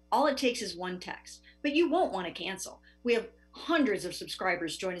 All it takes is one text, but you won't want to cancel. We have hundreds of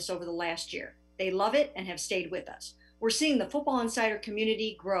subscribers join us over the last year. They love it and have stayed with us. We're seeing the Football Insider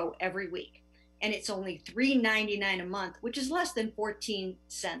community grow every week, and it's only $3.99 a month, which is less than 14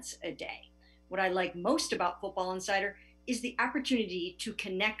 cents a day. What I like most about Football Insider is the opportunity to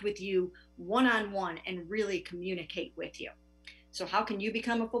connect with you one-on-one and really communicate with you. So how can you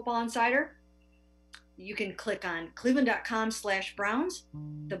become a Football Insider? You can click on cleveland.com/Browns,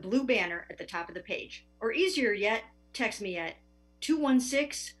 the blue banner at the top of the page. Or easier yet, text me at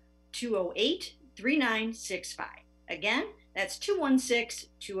 216-208-3965. Again, that's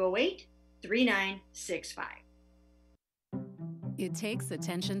 216-208-3965. It takes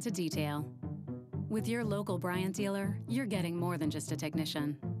attention to detail. With your local Bryant dealer, you're getting more than just a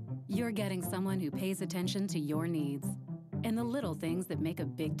technician. You're getting someone who pays attention to your needs and the little things that make a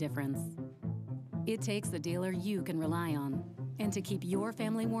big difference. It takes a dealer you can rely on. And to keep your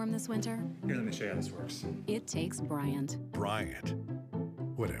family warm this winter, here, let me show you how this works. It takes Bryant. Bryant.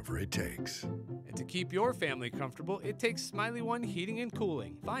 Whatever it takes. And to keep your family comfortable, it takes Smiley One Heating and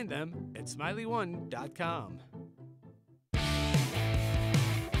Cooling. Find them at smiley1.com.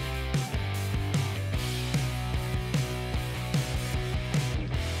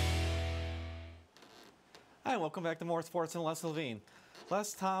 Hi, welcome back to More Sports and Les Levine.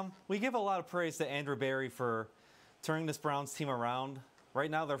 Les, Tom, we give a lot of praise to Andrew Berry for turning this Browns team around. Right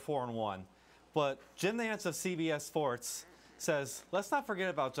now they're 4-1. But Jim Nantz of CBS Sports says, let's not forget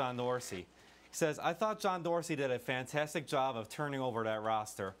about John Dorsey. He says, I thought John Dorsey did a fantastic job of turning over that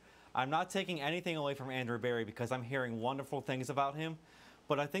roster. I'm not taking anything away from Andrew Berry because I'm hearing wonderful things about him,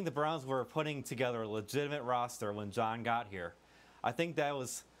 but I think the Browns were putting together a legitimate roster when John got here. I think that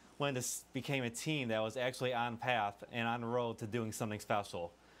was when this became a team that was actually on path and on the road to doing something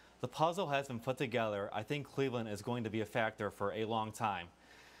special. The puzzle has been put together. I think Cleveland is going to be a factor for a long time.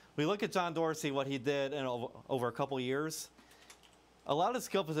 We look at John Dorsey, what he did in over a couple years. A lot of the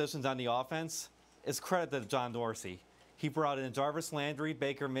skill positions on the offense is credit to John Dorsey. He brought in Jarvis Landry,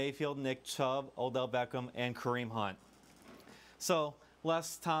 Baker Mayfield, Nick Chubb, Odell Beckham, and Kareem Hunt. So,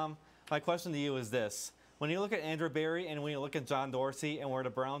 Les, Tom, my question to you is this. When you look at Andrew Berry and when you look at John Dorsey and where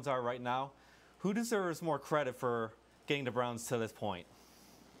the Browns are right now, Who deserves more credit for getting the Browns to this point?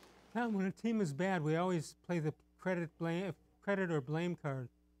 Tom, when a team is bad, we always play the credit or blame card.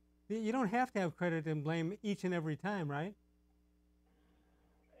 You don't have to have credit and blame each and every time, right?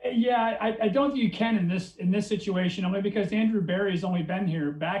 Yeah, I don't think you can in this situation, only because Andrew Berry's only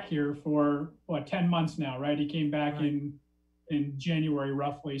been back here for 10 months now, right? He came back in January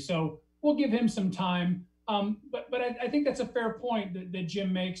roughly, so we'll give him some time. But I think that's a fair point that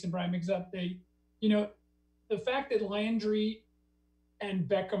Jim makes and Brian makes up. The fact that Landry and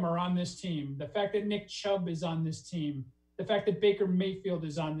Beckham are on this team, the fact that Nick Chubb is on this team, the fact that Baker Mayfield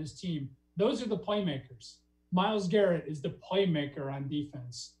is on this team, those are the playmakers. Myles Garrett is the playmaker on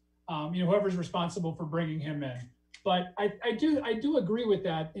defense. Whoever's responsible for bringing him in. But I do agree with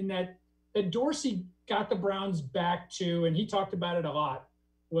that, in that Dorsey got the Browns back to, and he talked about it a lot,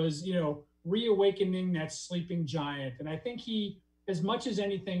 was reawakening that sleeping giant. And I think he, as much as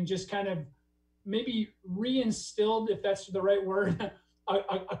anything, just kind of maybe reinstilled, if that's the right word,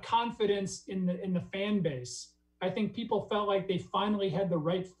 a confidence in the fan base. I think people felt like they finally had the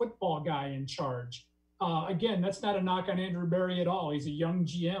right football guy in charge. Again, that's not a knock on Andrew Berry at all. He's a young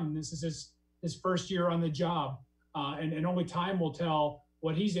GM. This is his first year on the job. And only time will tell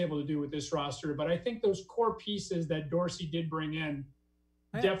what he's able to do with this roster. But I think those core pieces that Dorsey did bring in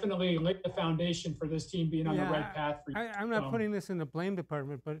definitely laid the foundation for this team being on the right path. I'm not putting this in the blame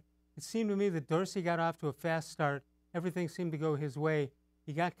department, but it seemed to me that Dorsey got off to a fast start. Everything seemed to go his way.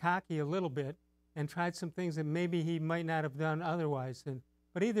 He got cocky a little bit and tried some things that maybe he might not have done otherwise.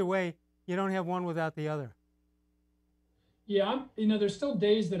 But either way, you don't have one without the other. Yeah, there's still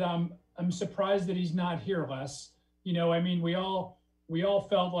days that I'm surprised that he's not here, Les. We all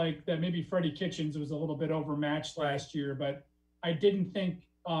felt like that maybe Freddie Kitchens was a little bit overmatched last year, but I didn't think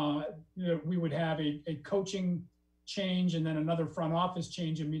we would have a coaching change and then another front office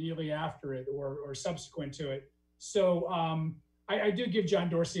change immediately after it or subsequent to it. So I do give John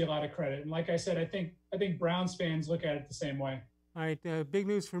Dorsey a lot of credit. And like I said, I think Browns fans look at it the same way. All right, big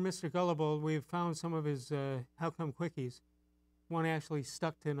news for Mr. Gullible. We've found some of his How Come Quickies. One actually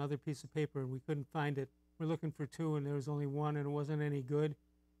stuck to another piece of paper, and we couldn't find it. We're looking for two, and there was only one, and it wasn't any good.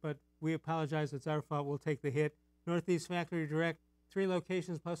 But we apologize. It's our fault. We'll take the hit. Northeast Factory Direct, 3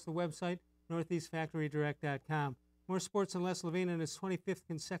 locations plus the website, northeastfactorydirect.com. More sports and Les Levine in his 25th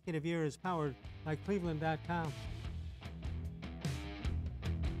consecutive year is powered by cleveland.com.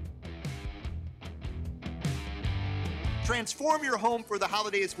 Transform your home for the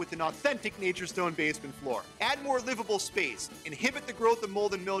holidays with an authentic Nature Stone basement floor. Add more livable space, inhibit the growth of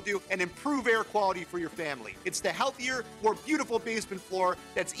mold and mildew, and improve air quality for your family. It's the healthier, more beautiful basement floor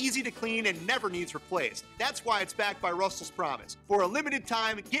that's easy to clean and never needs replaced. That's why it's backed by Russell's Promise. For a limited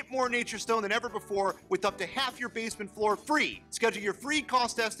time, get more Nature Stone than ever before with up to half your basement floor free. Schedule your free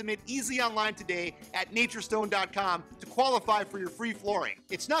cost estimate easily online today at naturestone.com to qualify for your free flooring.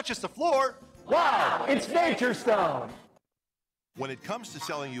 It's not just a floor. Wow, it's Nature Stone. When it comes to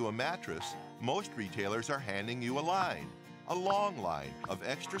selling you a mattress, most retailers are handing you a long line of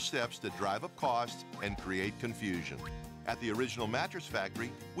extra steps that drive up costs and create confusion. At the Original Mattress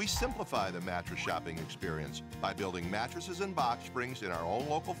Factory, we simplify the mattress shopping experience by building mattresses and box springs in our own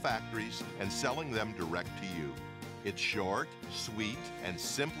local factories and selling them direct to you. It's short, sweet, and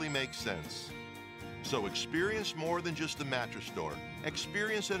simply makes sense. So experience more than just a mattress store.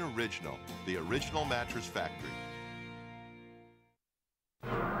 Experience an original, the Original Mattress Factory.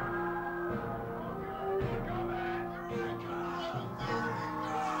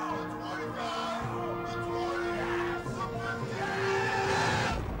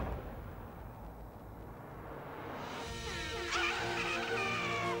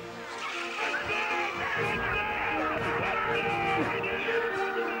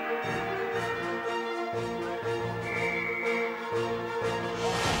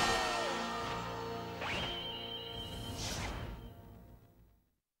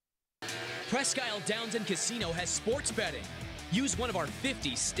 Presque Isle Downs and Casino has sports betting. Use one of our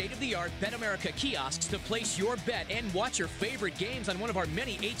 50 state-of-the-art Bet America kiosks to place your bet and watch your favorite games on one of our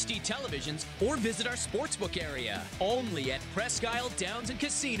many HD televisions or visit our sportsbook area. Only at Presque Isle Downs and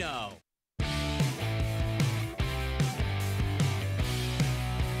Casino.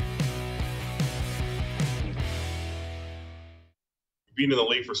 Being in the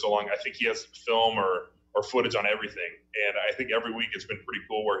league for so long, I think he has film or footage on everything. And I think every week it's been pretty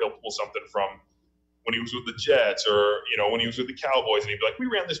cool where he'll pull something from when he was with the Jets or, when he was with the Cowboys, and he'd be like, we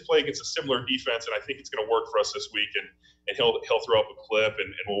ran this play against a similar defense, and I think it's going to work for us this week. And he'll throw up a clip,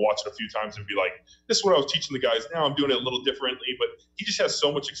 and we'll watch it a few times and be like, this is what I was teaching the guys. Now I'm doing it a little differently. But he just has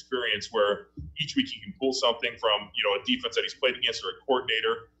so much experience where each week he can pull something from, a defense that he's played against or a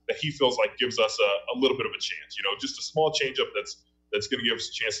coordinator that he feels like gives us a little bit of a chance. Just a small changeup that's going to give us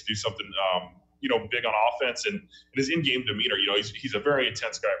a chance to do something, big on offense. And his in-game demeanor, he's a very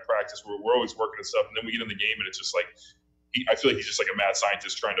intense guy at practice. We're always working and stuff, and then we get in the game, and it's just like I feel like he's just like a mad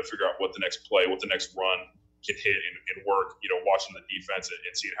scientist trying to figure out what the next play, what the next run can hit and work. Watching the defense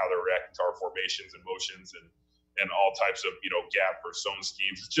and seeing how they're reacting to our formations and motions and all types of gap or zone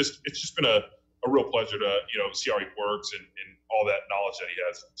schemes. It's just been a real pleasure to see how he works and all that knowledge that he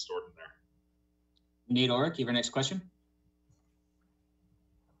has stored in there. Nate Orrick, you have our next question.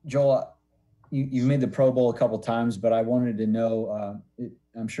 Joel, you made the Pro Bowl a couple times, but I wanted to know,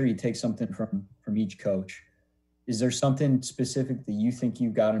 I'm sure you take something from each coach. Is there something specific that you think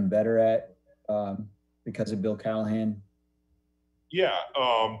you've gotten better at because of Bill Callahan? Yeah,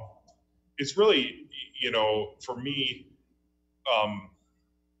 it's really, for me,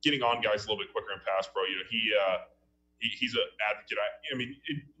 getting on guys a little bit quicker in pass pro. He's an advocate. I mean,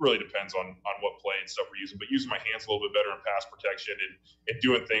 it really depends on what play and stuff we're using, but using my hands a little bit better in pass protection and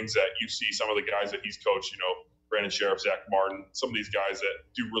doing things that you see some of the guys that he's coached, Brandon Sheriff, Zach Martin, some of these guys that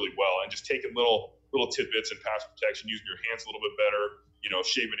do really well, and just taking little tidbits in pass protection, using your hands a little bit better,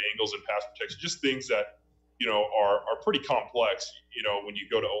 shaving angles in pass protection, just things that, are pretty complex, when you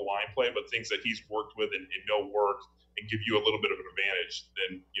go to O-line play, but things that he's worked with and know work and give you a little bit of an advantage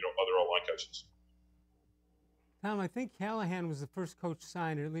than, other O-line coaches. Tom, I think Callahan was the first coach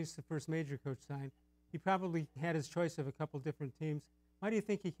signed, or at least the first major coach signed. He probably had his choice of a couple different teams. Why do you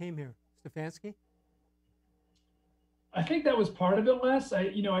think he came here? Stefanski? I think that was part of it, Les.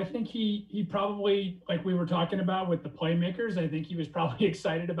 I think he probably, like we were talking about with the playmakers, I think he was probably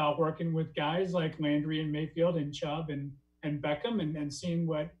excited about working with guys like Landry and Mayfield and Chubb and Beckham and seeing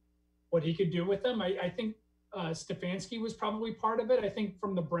what he could do with them. I think Stefanski was probably part of it. I think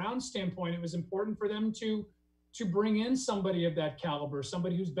from the Browns standpoint, it was important for them to bring in somebody of that caliber,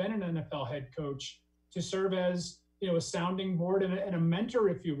 somebody who's been an NFL head coach, to serve as, a sounding board and a mentor,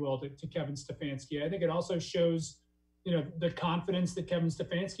 if you will, to Kevin Stefanski. I think it also shows, the confidence that Kevin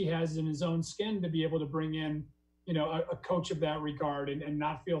Stefanski has in his own skin to be able to bring in, a coach of that regard and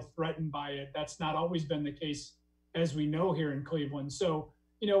not feel threatened by it. That's not always been the case, as we know, here in Cleveland. So,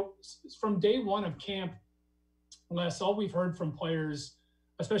 from day one of camp, Les, all we've heard from players,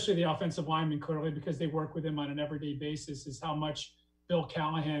 especially the offensive linemen, clearly, because they work with him on an everyday basis, is how much Bill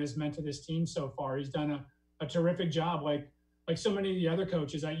Callahan has meant to this team so far. He's done a terrific job, like so many of the other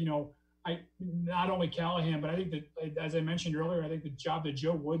coaches. I not only Callahan, but I think that, as I mentioned earlier, I think the job that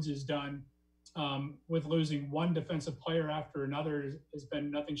Joe Woods has done with losing one defensive player after another has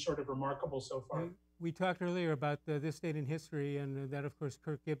been nothing short of remarkable so far. We talked earlier about this date in history, and that, of course,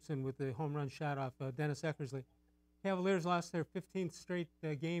 Kirk Gibson with the home run shot off Dennis Eckersley. Cavaliers lost their 15th straight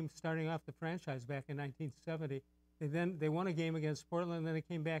game starting off the franchise back in 1970. They won a game against Portland, and then they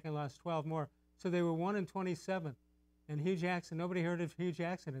came back and lost 12 more. So they were 1-27. And Hugh Jackson, nobody heard of Hugh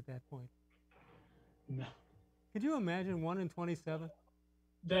Jackson at that point. No. Could you imagine 1-27?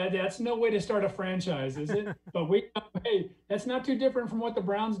 That's no way to start a franchise, is it? But hey, that's not too different from what the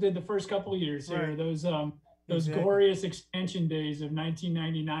Browns did the first couple of years here. Right. Those glorious expansion days of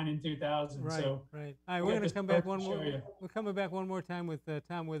 1999 and 2000. Right, so right. All right, we're going to come back one more. We're coming back one more time with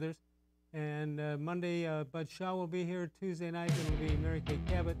Tom Withers. And Monday, Bud Shaw will be here. Tuesday night, it'll be Mary Kay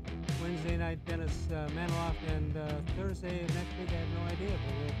Cabot. Wednesday night, Dennis Maniloff. And Thursday next week, I have no idea.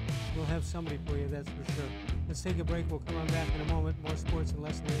 But we'll have somebody for you, that's for sure. Let's take a break. We'll come on back in a moment. More sports and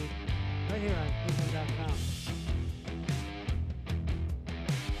less news right here on cleveland.com.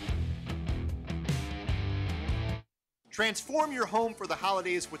 Transform your home for the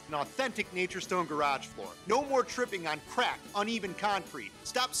holidays with an authentic Nature Stone garage floor. No more tripping on cracked, uneven concrete.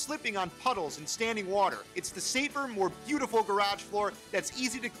 Stop slipping on puddles and standing water. It's the safer, more beautiful garage floor that's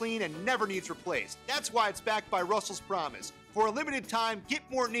easy to clean and never needs replaced. That's why it's backed by Russell's Promise. For a limited time, get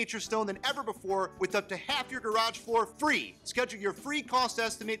more Nature Stone than ever before with up to half your garage floor free. Schedule your free cost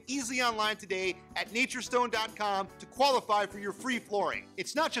estimate easily online today at naturestone.com to qualify for your free flooring.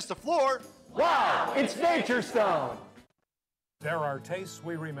 It's not just a floor. Wow, it's Nature Stone. There are tastes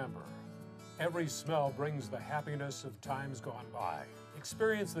we remember. Every smell brings the happiness of times gone by.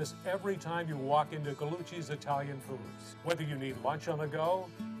 Experience this every time you walk into Gallucci's Italian Foods. Whether you need lunch on the go,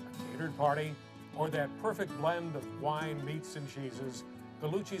 a catered party, or that perfect blend of wine, meats, and cheeses,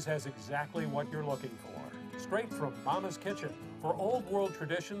 Gallucci's has exactly what you're looking for. Straight from Mama's kitchen for old world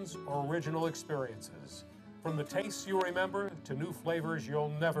traditions or original experiences. From the tastes you remember to new flavors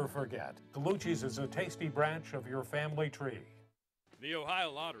you'll never forget, Gallucci's is a tasty branch of your family tree. The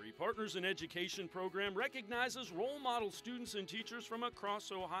Ohio Lottery Partners in Education program recognizes role model students and teachers from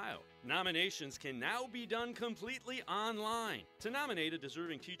across Ohio. Nominations can now be done completely online. To nominate a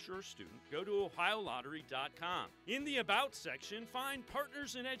deserving teacher or student, go to ohiolottery.com. In the About section, find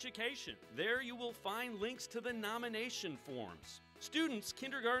Partners in Education. There you will find links to the nomination forms. Students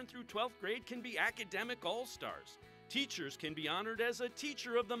kindergarten through 12th grade can be academic all-stars. Teachers can be honored as a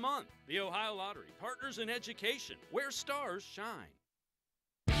Teacher of the Month. The Ohio Lottery Partners in Education, where stars shine.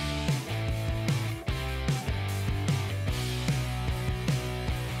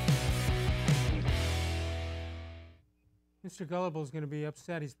 Mr. Gullible is going to be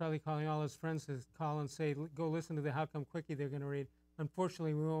upset. He's probably calling all his friends to call and say, go listen to the How Come Quickie they're going to read.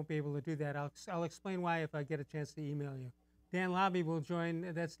 Unfortunately, we won't be able to do that. I'll explain why if I get a chance to email you. Dan Lobby will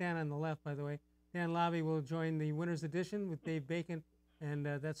join. That's Dan on the left, by the way. Dan Lobby will join the Winners Edition with Dave Bacon, and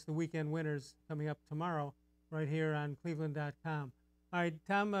that's the weekend winners coming up tomorrow right here on cleveland.com. All right,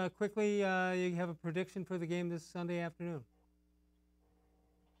 Tom, quickly, you have a prediction for the game this Sunday afternoon.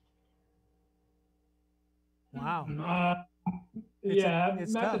 Wow. Yeah,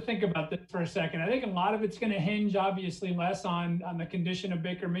 it's I have tough. to think about this for a second. I think a lot of it's going to hinge, obviously, less on the condition of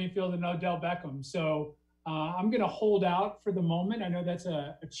Baker Mayfield and Odell Beckham. So I'm going to hold out for the moment. I know that's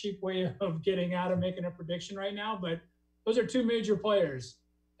a cheap way of getting out of making a prediction right now, but those are two major players.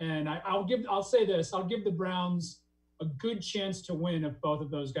 And I'll say this, I'll give the Browns a good chance to win if both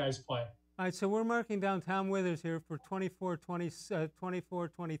of those guys play. All right, so we're marking down Tom Withers here for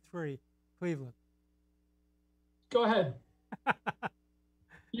 24-23 Cleveland. Go ahead.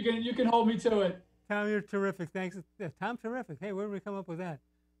 You can hold me to it. Tom, you're terrific. Thanks. Tom, terrific. Hey, where did we come up with that?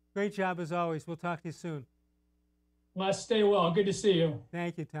 Great job as always. We'll talk to you soon. Les, stay well. Good to see you.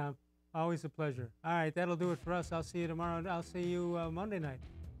 Thank you, Tom. Always a pleasure. All right, that'll do it for us. I'll see you tomorrow. I'll see you Monday night.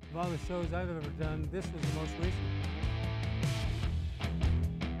 Of all the shows I've ever done, this was the most recent.